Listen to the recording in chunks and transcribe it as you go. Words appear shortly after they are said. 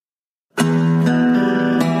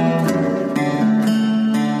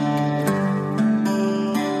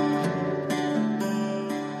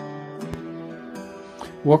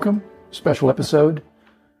Welcome, special episode.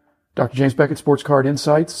 Dr. James Beckett, Sports Card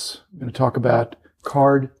Insights. I'm going to talk about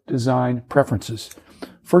card design preferences.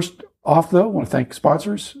 First off, though, I want to thank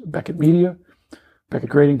sponsors, Beckett Media, Beckett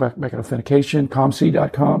Grading, Beckett Authentication,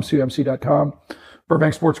 ComC.com, CMC.com,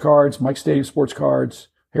 Burbank Sports Cards, Mike Stadium Sports Cards,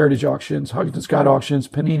 Heritage Auctions, Huggins & Scott Auctions,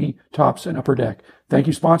 Panini, Topps, and Upper Deck. Thank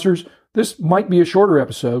you, sponsors. This might be a shorter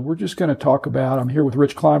episode. We're just going to talk about, I'm here with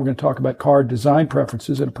Rich Klein, we're going to talk about card design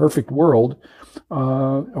preferences in a perfect world,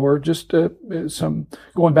 or just some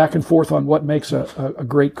going back and forth on what makes a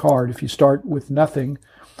great card. If you start with nothing,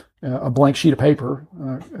 a blank sheet of paper,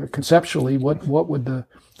 conceptually, what would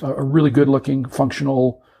a really good-looking,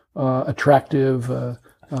 functional, attractive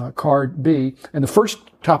card be? And the first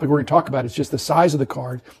topic we're going to talk about is just the size of the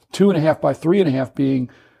card. 2.5 by 3.5 being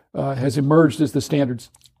has emerged as the standard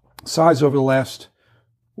size over the last,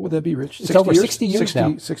 what would that be, Rich? It's over 60 years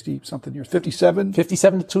now. 60 something years. 57?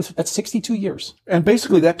 57 to, that's 62 years. And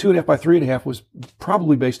basically that 2.5 by 3.5 was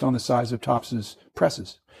probably based on the size of Topps's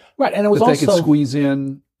presses. Right. And it was that also, they could squeeze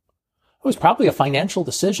in. It was probably a financial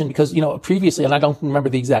decision because, previously, and I don't remember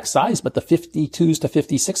the exact size, but the 52s to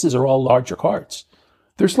 56s are all larger cards.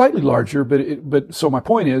 They're slightly larger, but so my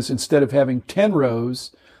point is, instead of having 10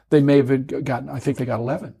 rows, they may have gotten, I think they got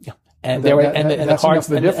 11. Yeah. And the cards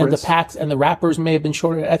and the packs and the wrappers may have been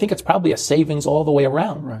shorter. I think it's probably a savings all the way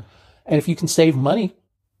around. Right. And if you can save money,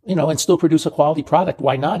 and still produce a quality product,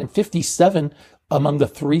 why not? And 57 among the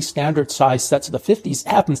three standard size sets of the 50s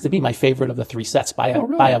happens to be my favorite of the three sets by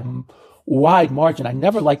a wide margin. I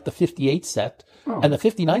never liked the 58 set and the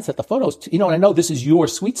 59 set, the photos, and I know this is your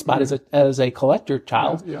sweet spot as a collector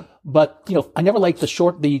child, but, I never liked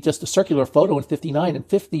just a circular photo in 59 and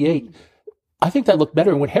 58. I think that looked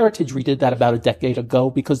better. And when Heritage redid that about a decade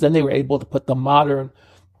ago, because then they were able to put the modern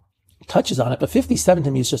touches on it. But 57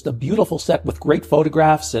 to me is just a beautiful set with great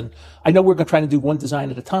photographs. And I know we're going to try to do one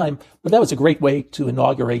design at a time, but that was a great way to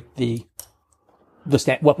inaugurate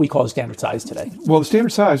what we call the standard size today. Well, the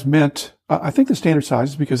standard size meant, I think the standard size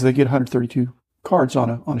is because they get 132 cards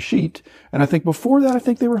on a sheet. And I think before that,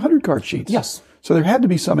 they were 100 card sheets. Yes. So there had to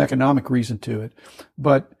be some economic reason to it.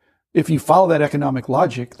 But if you follow that economic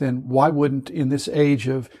logic, then why wouldn't, in this age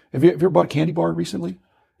of, have you ever bought a candy bar recently?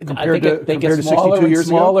 Compared to 62 years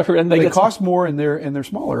ago, and they cost more and they're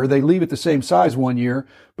smaller. Or they leave it the same size one year,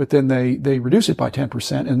 but then they reduce it by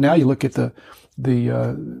 10%. And now you look at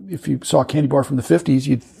if you saw a candy bar from the 50s,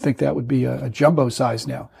 you'd think that would be a jumbo size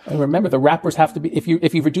now. And remember, the wrappers have to be, if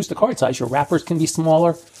you reduce the card size, your wrappers can be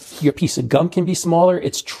smaller, your piece of gum can be smaller.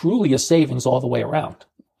 It's truly a savings all the way around.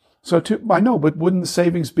 So I know, but wouldn't the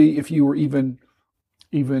savings be if you were even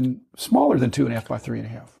smaller than 2.5 by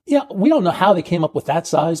 3.5? Yeah, we don't know how they came up with that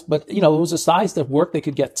size, but it was a size that worked. They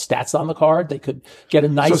could get stats on the card. They could get a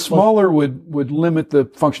nice. So smaller would limit the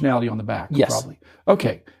functionality on the back. Yes. Probably.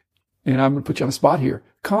 Okay. And I'm going to put you on the spot here.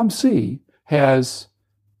 ComC has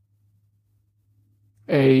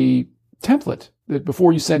a template that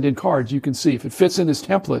before you send in cards, you can see if it fits in this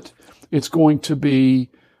template, it's going to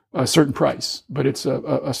be a certain price, but it's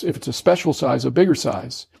if it's a special size, a bigger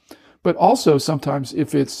size. But also sometimes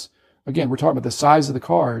if it's, again, we're talking about the size of the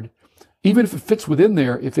card, even if it fits within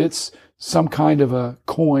there, if it's some kind of a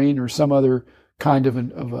coin or some other kind of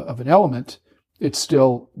an element, it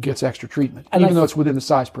still gets extra treatment, even though it's within the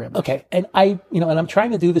size parameters. Okay. And and I'm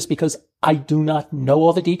trying to do this because I do not know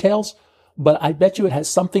all the details, but I bet you it has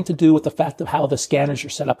something to do with the fact of how the scanners are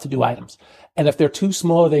set up to do items. And if they're too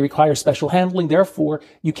small, they require special handling. Therefore,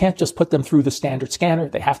 you can't just put them through the standard scanner.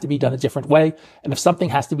 They have to be done a different way. And if something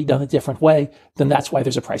has to be done a different way, then that's why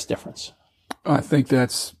there's a price difference. I think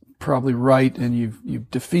that's probably right, and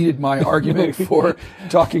you've defeated my argument for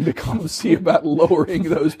talking to ComC about lowering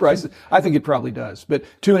those prices. I think it probably does. But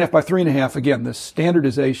 2.5 by 3.5, again, the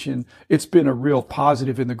standardization, it's been a real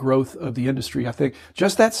positive in the growth of the industry. I think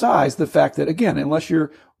just that size, the fact that, again, unless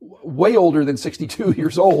you're way older than 62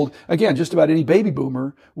 years old, again, just about any baby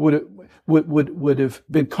boomer would have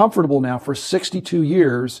been comfortable now for 62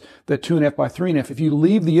 years, that 2.5 by 3.5. If you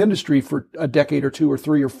leave the industry for a decade or two or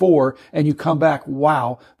three or four and you come back,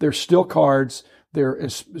 wow, they're still cards. They're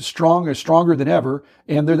as stronger than ever,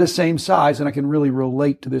 and they're the same size, and I can really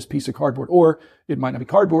relate to this piece of cardboard. Or it might not be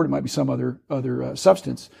cardboard, it might be some other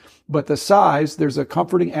substance. But the size, there's a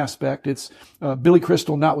comforting aspect. It's Billy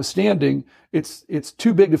Crystal notwithstanding, it's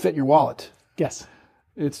too big to fit in your wallet. Yes.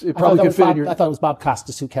 It probably could fit in your... I thought it was Bob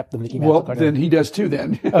Costas who kept the Mickey Mantle card. Well, then he does too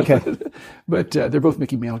then. Okay. But they're both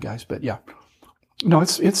Mickey Mantle guys, but yeah. No,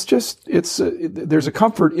 there's a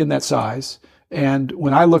comfort in that size. And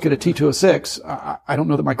when I look at a T206, I don't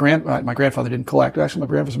know that my grandfather didn't collect. Actually, my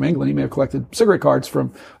grandfather's from England. He may have collected cigarette cards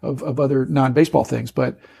of other non-baseball things.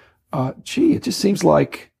 But it just seems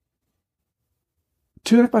like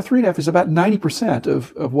 2.5 by 3.5 is about 90%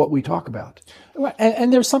 of what we talk about. Right.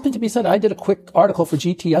 And there's something to be said. I did a quick article for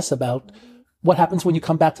GTS about what happens when you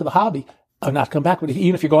come back to the hobby. Or not come back, but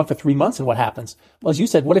even if you're going for 3 months and what happens? Well, as you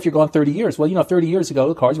said, what if you're going 30 years? Well, 30 years ago,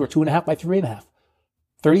 the cards were 2.5 by 3.5.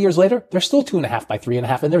 30 years later, they're still 2.5 by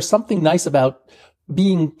 3.5. And there's something nice about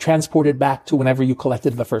being transported back to whenever you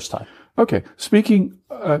collected the first time. Okay. Speaking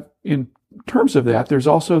in terms of that, there's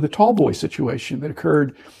also the tall boy situation that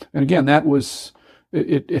occurred. And again, that was,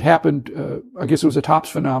 it happened, I guess it was a Topps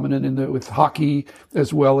phenomenon with hockey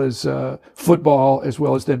as well as football, as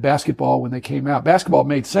well as then basketball when they came out. Basketball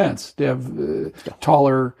made sense to have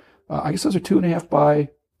taller, I guess those are 2.5 by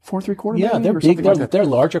 4.75. Yeah, they're big. They're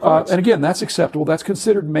larger cards. And again, that's acceptable. That's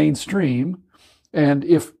considered mainstream. And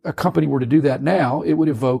if a company were to do that now, it would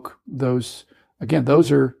evoke those. Again,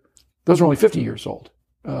 those are only 50 years old.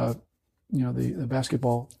 The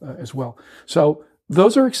basketball as well. So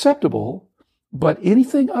those are acceptable. But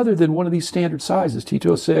anything other than one of these standard sizes,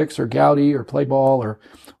 T206 or Gaudi or Play Ball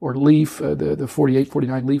or Leaf, the 48,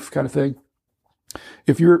 49 Leaf kind of thing,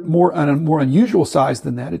 if you're on a more unusual size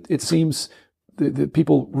than that, it seems the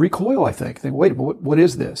people recoil, I think, wait, what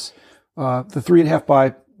is this? The 3.5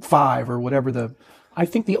 by 5 or whatever I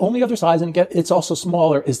think the only other size, and again, it's also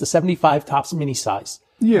smaller, is the 75 Topps mini size.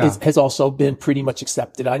 Yeah. Has also been pretty much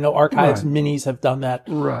accepted. I know Archives minis have done that.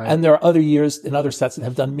 Right. And there are other years and other sets that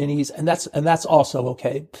have done minis, and that's also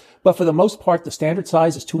okay. But for the most part, the standard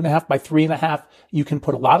size is 2.5 by 3.5. You can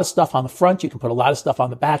put a lot of stuff on the front. You can put a lot of stuff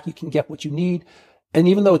on the back. You can get what you need. And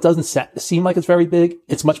even though it doesn't seem like it's very big,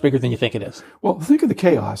 it's much bigger than you think it is. Well, think of the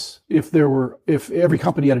chaos. If every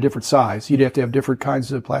company had a different size, you'd have to have different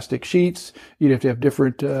kinds of plastic sheets. You'd have to have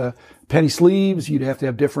different, penny sleeves. You'd have to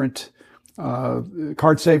have different,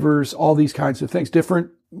 card savers, all these kinds of things, different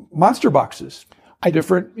monster boxes, it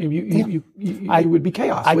would be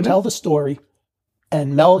chaos. I tell the story,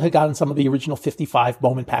 and Mel had gotten some of the original 55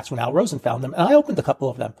 Bowman packs when Al Rosen found them, and I opened a couple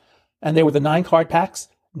of them, and they were the 9 card packs,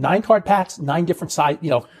 9 different size.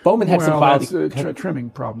 Bowman had some quality. That's trimming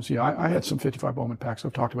problems. Yeah, I had some 55 Bowman packs.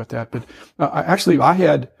 I've talked about that, but I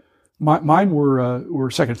had mine were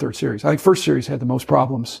second and third series. I think first series had the most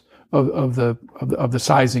problems. Of the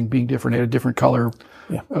sizing being different. It had a different color,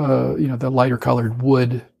 the lighter colored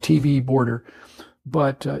wood TV border.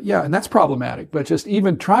 But, and that's problematic. But just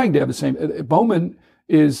even trying to have the same, Bowman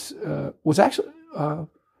was actually,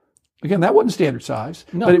 again, that wasn't standard size,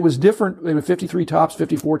 but it was different. They were 53 Topps,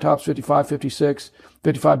 54 Topps, 55, 56,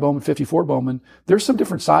 55 Bowman, 54 Bowman. There's some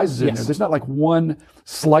different sizes in there. There's not like one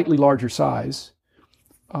slightly larger size.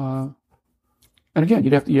 And again,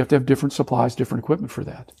 you have to have different supplies, different equipment for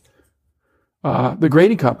that. The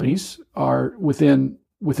grading companies are within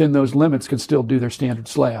those limits can still do their standard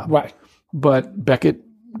slab. Right. But Beckett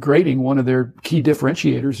Grading, one of their key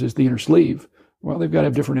differentiators is the inner sleeve. Well, they've got to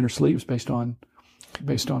have different inner sleeves based on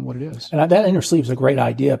what it is. And that inner sleeve is a great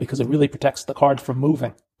idea because it really protects the card from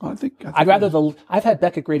moving. I've had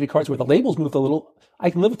Beckett graded cards where the labels moved a little.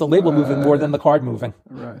 I can live with the label moving more than the card moving.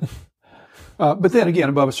 Right. But then again,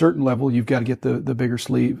 above a certain level, you've got to get the bigger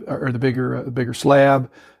sleeve or the bigger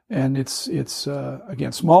slab. And it's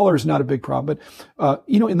again, smaller is not a big problem. But,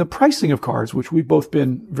 in the pricing of cards, which we've both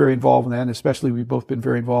been very involved in that, and especially we've both been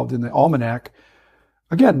very involved in the Almanac,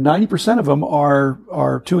 again, 90% of them are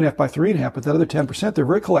 2.5 by 3.5, but that other 10%, they're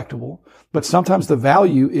very collectible. But sometimes the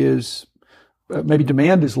value is, maybe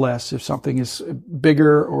demand is less if something is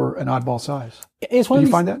bigger or an oddball size. Did you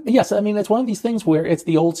find that? Yes. I mean, it's one of these things where it's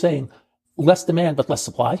the old saying, less demand, but less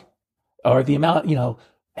supply, or the amount,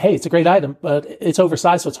 hey, it's a great item, but it's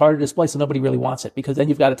oversized, so it's harder to display, so nobody really wants it because then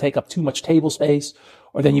you've got to take up too much table space,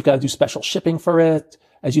 or then you've got to do special shipping for it.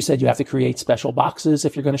 As you said, you have to create special boxes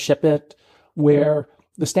if you're going to ship it, where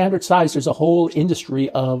the standard size, there's a whole industry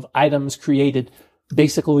of items created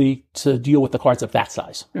basically to deal with the cards of that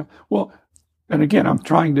size. Yeah. Well, and again, I'm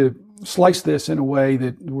trying to slice this in a way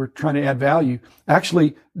that we're trying to add value.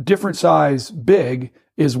 Actually, different size big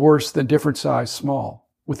is worse than different size small.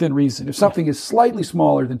 Within reason. If something is slightly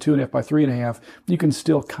smaller than 2.5 by 3.5, you can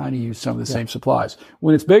still kind of use some of the same supplies.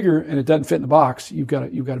 When it's bigger and it doesn't fit in the box, you've got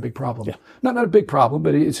a big problem. Yeah. Not a big problem,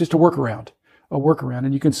 but it's just a workaround.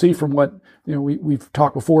 And you can see from what, we've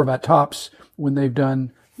talked before about Topps when they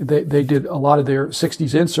did a lot of their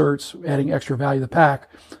 60s inserts, adding extra value to the pack.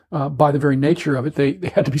 By the very nature of it, they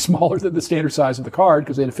had to be smaller than the standard size of the card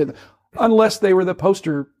because they had to fit, unless they were the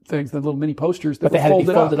poster things, the little mini posters that but they had to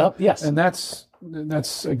be folded up. Yes. And that's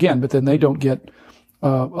again, but then they don't get a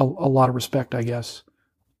lot of respect, I guess,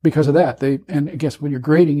 because of that. And I guess when you're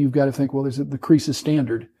grading, you've got to think, well, the crease is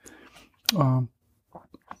standard.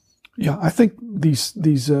 I think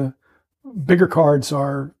these bigger cards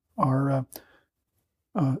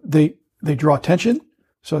they draw attention.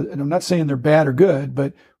 So, and I'm not saying they're bad or good,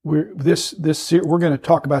 but we're going to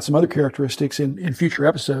talk about some other characteristics in future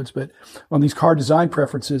episodes. But on these card design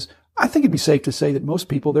preferences, I think it'd be safe to say that most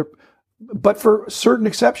people, but for certain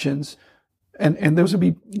exceptions, and those would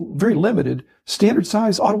be very limited, standard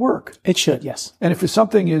size ought to work. It should, yes. And if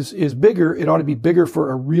something is bigger, it ought to be bigger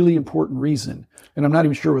for a really important reason. And I'm not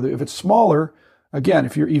even sure if it's smaller, again,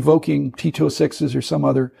 if you're evoking T206s or some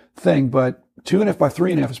other thing, but 2.5 by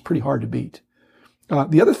 3.5 is pretty hard to beat.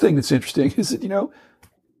 The other thing that's interesting is that,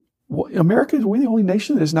 America, is we the only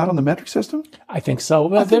nation that is not on the metric system? I think so.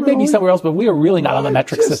 Well, there may be somewhere else, but we are really not on the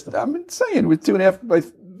metric system. I'm saying with 2.5 by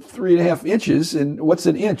 3.5 inches, and what's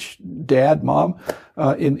an inch, Dad, Mom,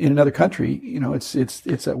 in another country?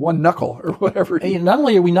 It's at one knuckle or whatever. And not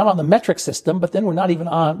only are we not on the metric system, but then we're not even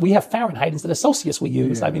on. We have Fahrenheit instead of Celsius we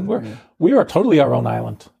use. Yeah, we are totally our own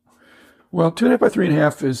island. Well, 2.5 by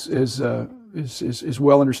 3.5 is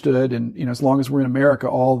well understood, and as long as we're in America,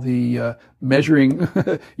 all the measuring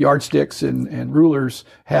yardsticks and rulers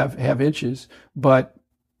have inches. But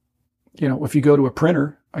if you go to a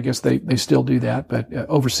printer, I guess they still do that. But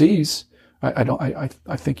overseas, I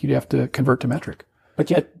think you'd have to convert to metric. But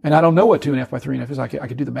yet, and I don't know what 2.5 by 3.5 is. I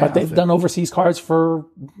could do the math. But they've done overseas cards for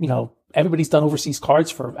everybody's done overseas cards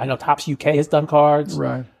for. I know Topps UK has done cards.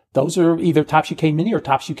 Right. Those are either Topps UK Mini or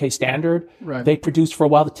Topps UK Standard. Right. They produced for a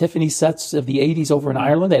while the Tiffany sets of the 80s over in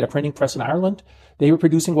Ireland. They had a printing press in Ireland. They were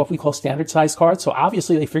producing what we call standard size cards. So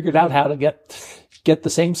obviously they figured out how to get the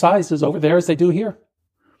same sizes over there as they do here.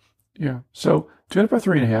 Yeah. So 2.5 by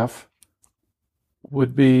 3.5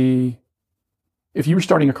 would be, if you were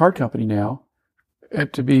starting a card company now,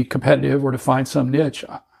 to be competitive or to find some niche,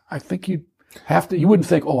 I think you wouldn't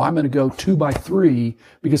think, I'm going to go 2 by 3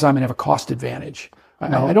 because I'm going to have a cost advantage.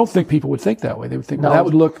 No. I don't think people would think that way. They would think, that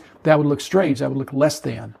would look strange. That would look less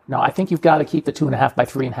than. No, I think you've got to keep the 2.5 by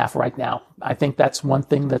 3.5 right now. I think that's one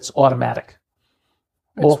thing that's automatic.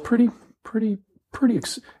 It's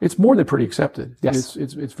it's more than pretty accepted. Yes.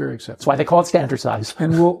 It's very accepted. That's why they call it standard size.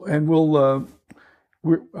 And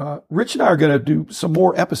Rich and I are going to do some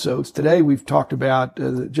more episodes. Today we've talked about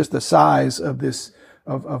just the size of this,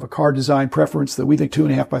 of a card design preference that we think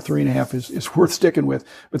 2.5 by 3.5 is worth sticking with.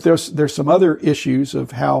 But there's some other issues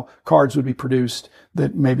of how cards would be produced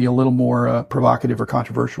that may be a little more provocative or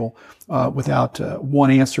controversial without one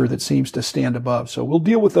answer that seems to stand above. So we'll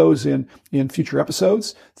deal with those in future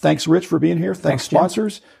episodes. Thanks, Rich, for being here. Thanks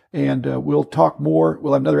sponsors. Jim. And we'll talk more.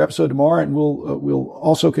 We'll have another episode tomorrow, and we'll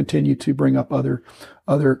also continue to bring up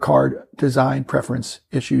other card design preference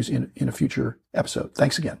issues in a future episode.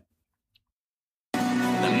 Thanks again.